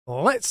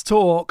Let's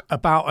talk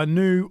about a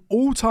new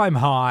all-time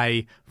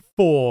high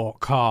for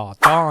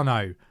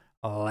Cardano.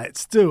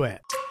 Let's do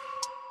it.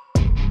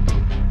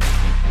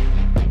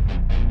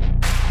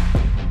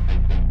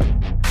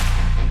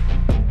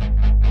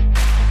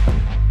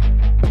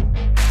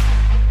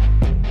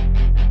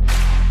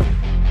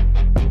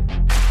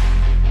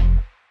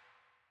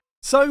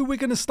 So we're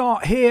going to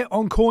start here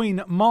on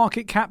Coin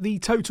Market Cap. The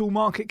total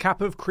market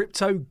cap of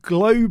crypto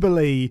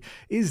globally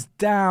is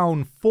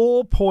down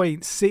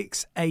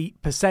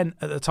 4.68%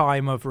 at the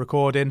time of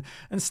recording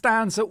and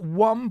stands at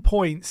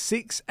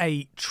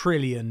 $1.68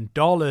 trillion.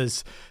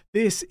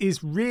 This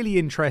is really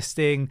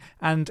interesting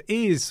and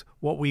is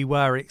what we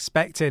were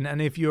expecting.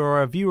 And if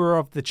you're a viewer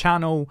of the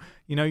channel,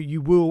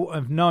 you will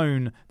have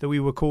known that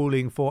we were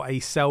calling for a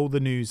sell the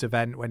news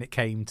event when it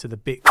came to the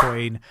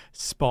Bitcoin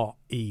spot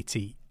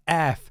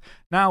ETF.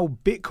 Now,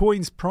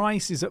 Bitcoin's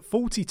price is at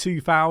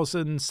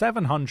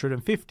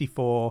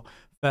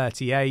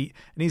 42,754.38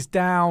 and is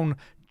down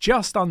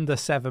just under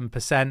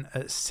 7%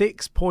 at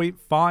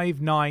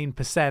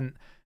 6.59%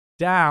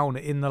 down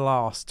in the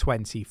last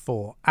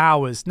 24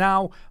 hours.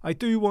 Now, I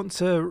do want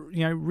to,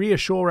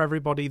 reassure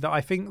everybody that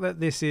I think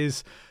that this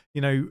is,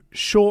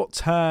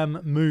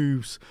 short-term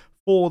moves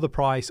for the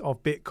price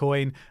of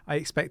Bitcoin. I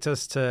expect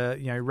us to,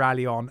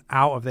 rally on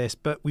out of this,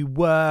 but we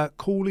were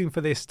calling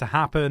for this to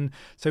happen.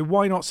 So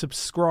why not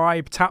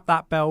subscribe, tap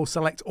that bell,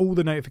 select all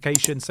the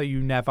notifications so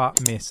you never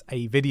miss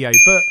a video.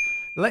 But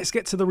let's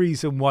get to the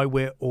reason why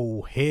we're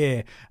all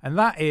here, and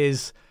that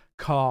is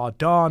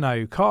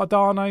Cardano.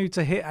 Cardano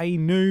to hit a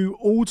new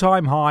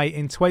all-time high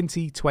in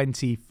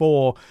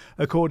 2024,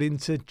 according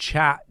to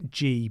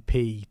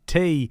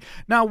ChatGPT.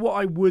 Now, what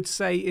I would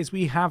say is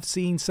we have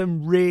seen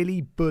some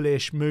really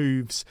bullish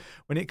moves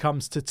when it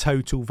comes to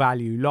total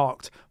value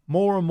locked.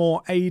 More and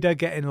more ADA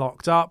getting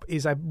locked up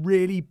is a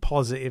really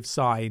positive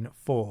sign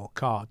for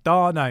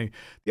Cardano.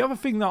 The other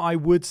thing that I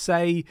would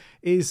say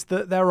is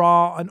that there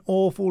are an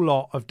awful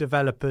lot of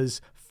developers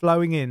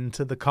flowing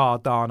into the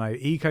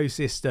Cardano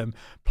ecosystem.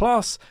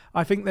 Plus,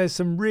 I think there's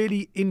some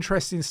really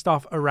interesting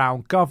stuff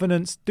around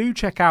governance. Do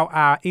check out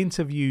our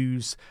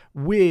interviews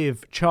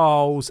with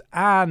Charles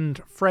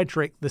and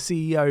Frederick, the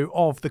CEO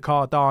of the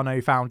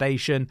Cardano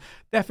Foundation.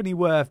 Definitely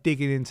worth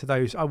digging into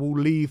those. I will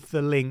leave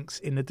the links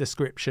in the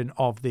description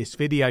of this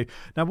video.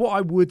 Now, what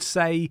I would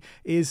say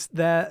is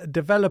the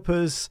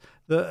developers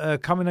that are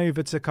coming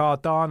over to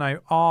Cardano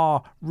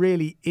are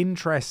really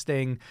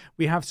interesting.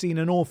 We have seen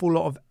an awful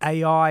lot of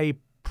AI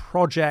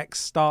projects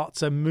start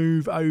to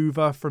move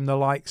over from the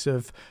likes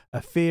of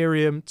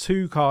Ethereum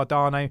to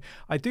Cardano.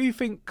 I do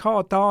think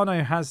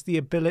Cardano has the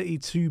ability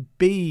to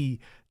be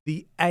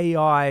the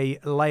AI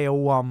layer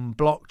 1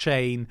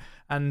 blockchain,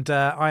 and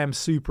I am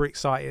super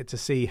excited to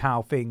see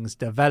how things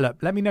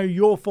develop. Let me know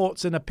your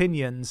thoughts and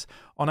opinions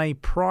on a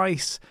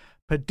price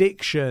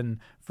prediction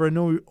for a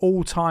new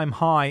all-time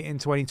high in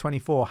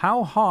 2024.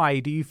 How high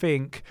do you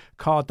think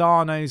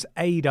Cardano's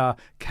ADA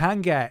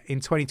can get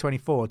in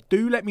 2024?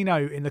 Do let me know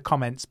in the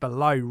comments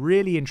below.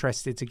 Really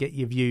interested to get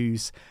your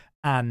views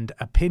and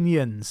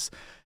opinions.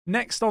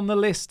 Next on the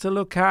list to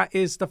look at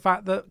is the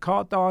fact that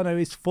Cardano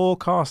is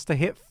forecast to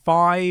hit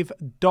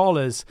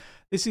 $5.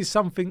 This is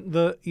something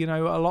that,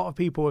 a lot of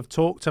people have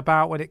talked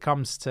about when it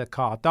comes to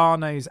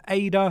Cardano's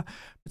ADA.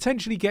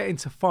 Potentially getting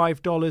to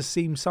 $5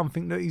 seems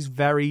something that is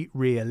very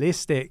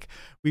realistic.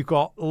 We've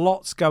got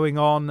lots going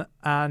on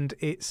and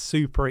it's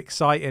super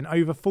exciting.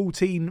 Over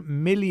 14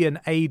 million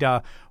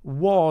ADA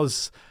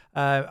was,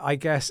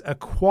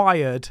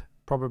 acquired,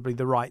 probably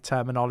the right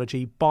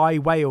terminology, by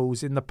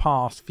whales in the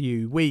past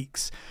few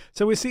weeks.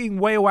 So we're seeing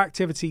whale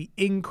activity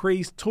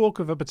increase, talk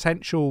of a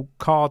potential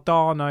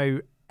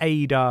Cardano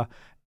ADA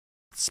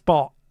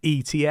spot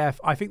ETF.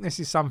 I think this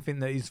is something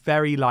that is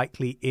very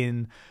likely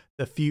in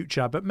the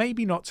future, but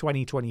maybe not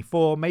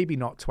 2024, maybe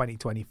not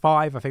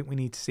 2025. I think we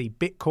need to see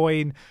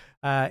Bitcoin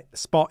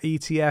spot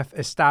ETF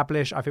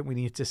establish. I think we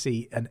need to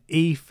see an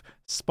ETH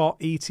spot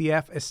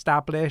ETF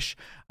establish.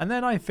 And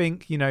then I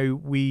think,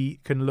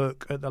 we can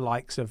look at the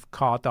likes of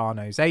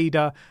Cardano's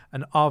ADA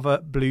and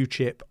other blue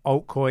chip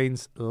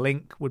altcoins.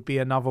 Link would be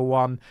another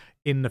one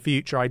in the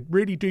future. I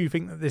really do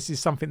think that this is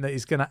something that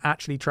is going to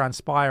actually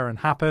transpire and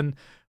happen.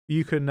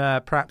 You can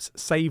perhaps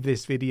save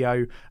this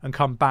video and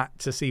come back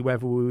to see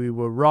whether we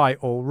were right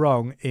or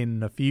wrong in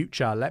the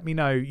future. Let me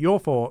know your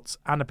thoughts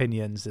and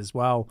opinions as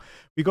well.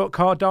 We got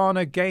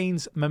Cardano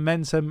gains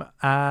momentum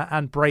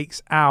and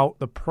breaks out.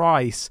 The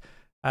price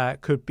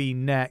could be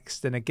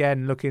next. And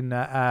again, looking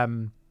at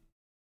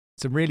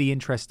some really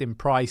interesting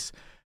price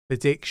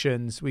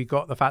predictions. We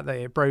got the fact that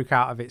it broke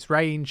out of its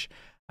range.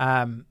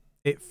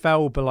 It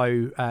fell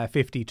below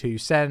 52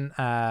 cents.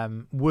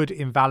 Would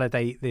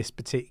invalidate this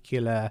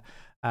particular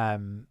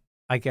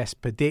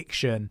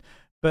prediction.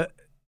 But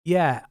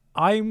yeah,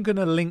 I'm going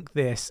to link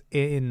this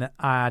in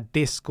our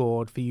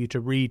Discord for you to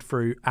read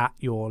through at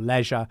your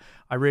leisure.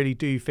 I really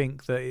do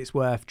think that it's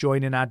worth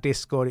joining our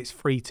Discord. It's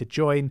free to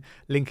join.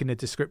 Link in the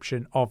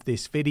description of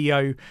this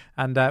video.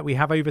 And we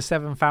have over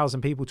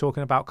 7,000 people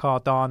talking about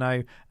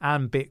Cardano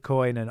and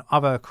Bitcoin and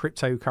other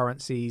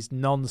cryptocurrencies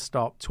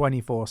non-stop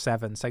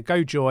 24/7. So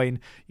go join.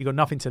 You've got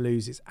nothing to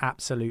lose. It's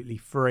absolutely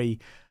free.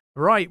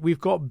 Right, we've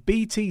got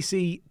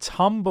BTC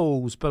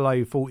tumbles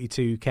below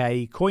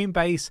 42k,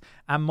 Coinbase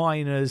and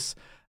miners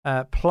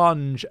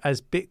plunge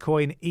as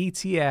Bitcoin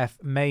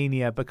ETF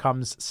mania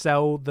becomes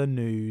sell the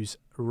news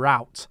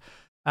route.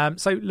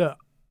 So look,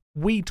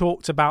 we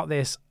talked about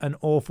this an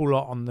awful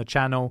lot on the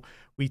channel.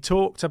 We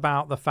talked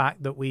about the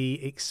fact that we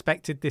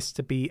expected this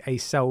to be a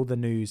sell the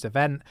news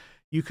event.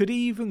 You could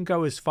even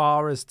go as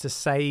far as to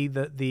say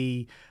that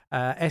the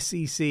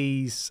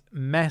SEC's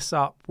mess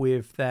up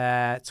with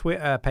their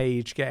Twitter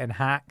page getting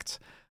hacked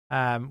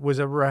was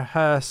a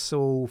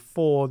rehearsal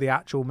for the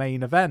actual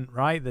main event,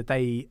 right? The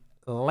day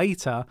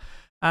later.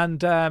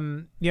 And,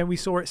 we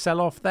saw it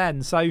sell off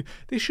then. So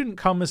this shouldn't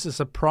come as a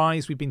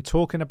surprise. We've been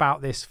talking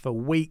about this for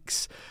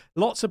weeks.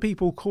 Lots of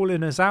people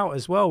calling us out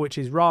as well, which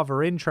is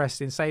rather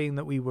interesting, saying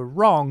that we were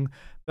wrong.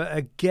 But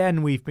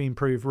again, we've been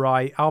proved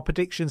right. Our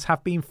predictions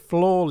have been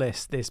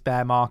flawless this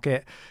bear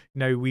market.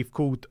 We've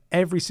called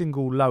every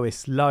single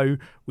lowest low.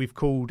 We've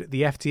called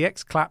the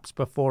FTX collapse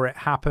before it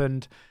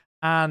happened.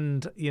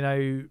 And,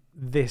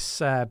 this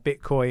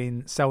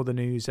Bitcoin sell the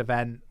news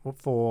event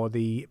for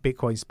the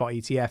Bitcoin spot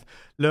ETF.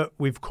 Look,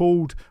 we've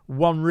called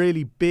one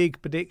really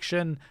big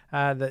prediction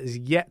that is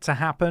yet to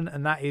happen.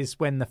 And that is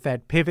when the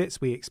Fed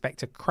pivots, we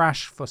expect a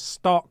crash for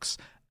stocks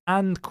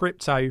and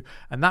crypto.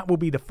 And that will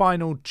be the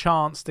final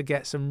chance to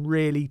get some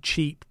really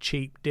cheap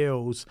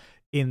deals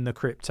in the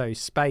crypto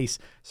space.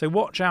 So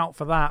watch out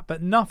for that.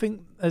 But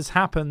nothing has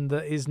happened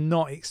that is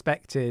not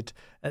expected,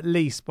 at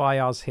least by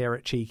us here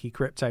at Cheeky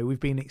Crypto. We've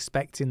been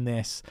expecting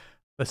this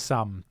for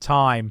some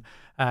time.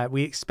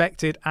 We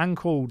expected and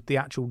called the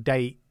actual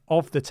date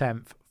of the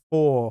 10th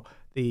for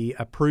the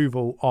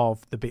approval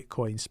of the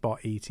Bitcoin spot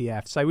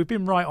ETF. So we've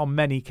been right on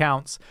many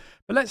counts.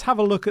 But let's have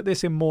a look at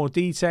this in more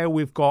detail.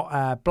 We've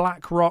got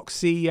BlackRock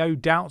CEO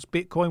doubts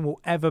Bitcoin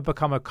will ever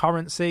become a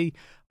currency.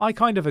 I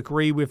kind of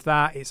agree with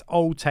that. It's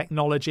old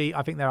technology.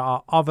 I think there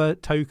are other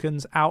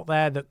tokens out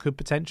there that could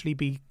potentially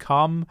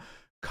become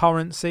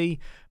currency.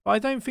 But I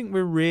don't think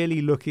we're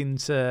really looking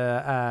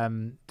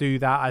to do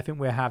that. I think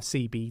we'll have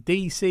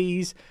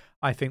CBDCs.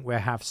 I think we'll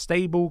have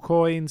stable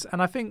coins.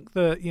 And I think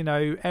that,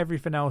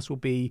 everything else will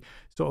be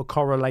sort of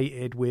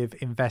correlated with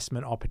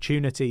investment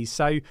opportunities.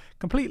 So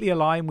completely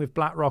aligned with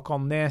BlackRock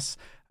on this.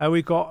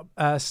 We've got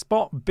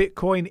spot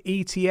Bitcoin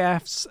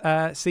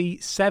ETFs, see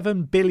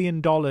 $7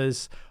 billion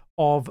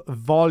of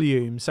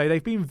volume. So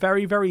they've been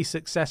very, very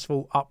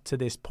successful up to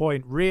this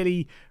point.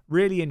 Really,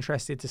 really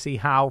interested to see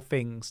how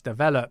things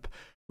develop.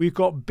 We've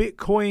got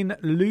Bitcoin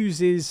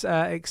loses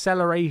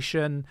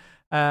acceleration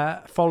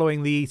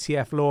following the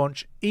ETF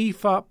launch.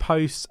 Ether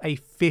posts a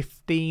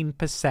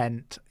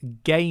 15%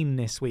 gain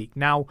this week.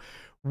 Now,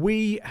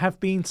 we have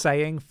been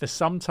saying for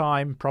some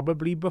time,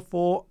 probably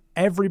before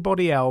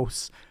everybody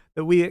else,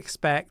 that we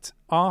expect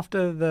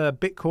after the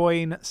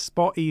Bitcoin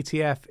spot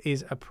ETF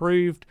is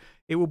approved,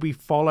 it will be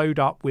followed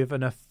up with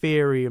an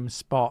Ethereum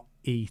spot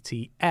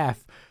ETF.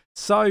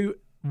 So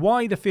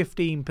why the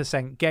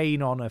 15%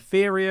 gain on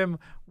Ethereum?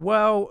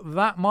 Well,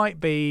 that might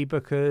be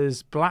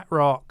because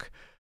BlackRock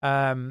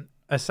are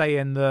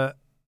saying that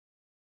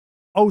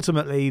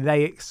ultimately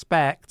they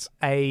expect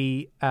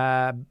a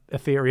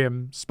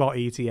Ethereum spot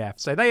ETF.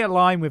 So they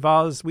align with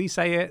us. We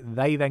say it.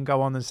 They then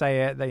go on and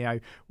say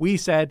it. We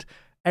said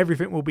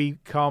everything will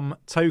become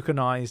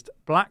tokenized.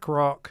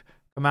 BlackRock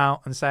come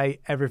out and say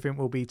everything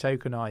will be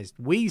tokenized.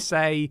 We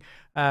say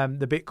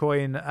the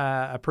Bitcoin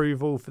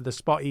approval for the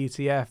spot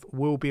ETF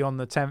will be on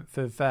the 10th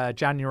of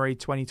January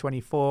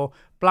 2024.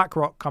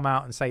 BlackRock come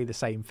out and say the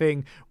same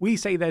thing. We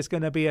say there's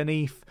going to be an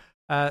ETH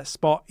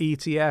spot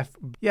ETF.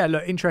 Yeah,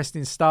 look,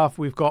 interesting stuff.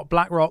 We've got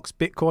BlackRock's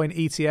Bitcoin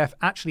ETF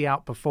actually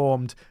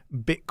outperformed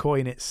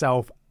Bitcoin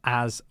itself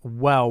as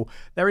well.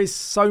 There is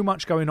so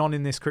much going on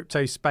in this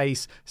crypto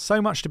space,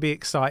 so much to be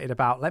excited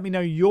about. Let me know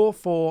your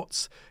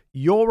thoughts,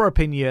 your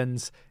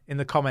opinions in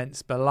the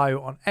comments below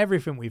on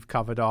everything we've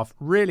covered off.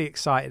 Really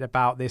excited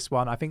about this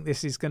one. I think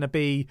this is going to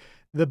be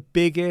the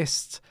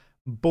biggest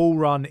bull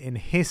run in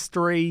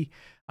history,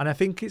 and I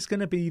think it's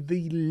going to be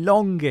the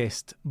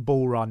longest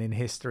bull run in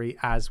history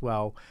as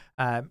well.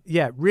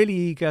 Really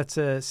eager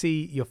to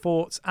see your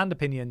thoughts and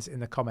opinions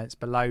in the comments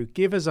below.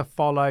 Give us a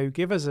follow,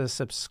 give us a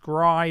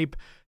subscribe,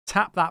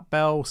 tap that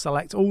bell,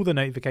 select all the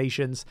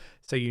notifications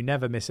so you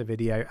never miss a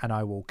video, and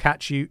I will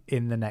catch you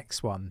in the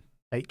next one.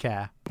 Take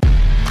care.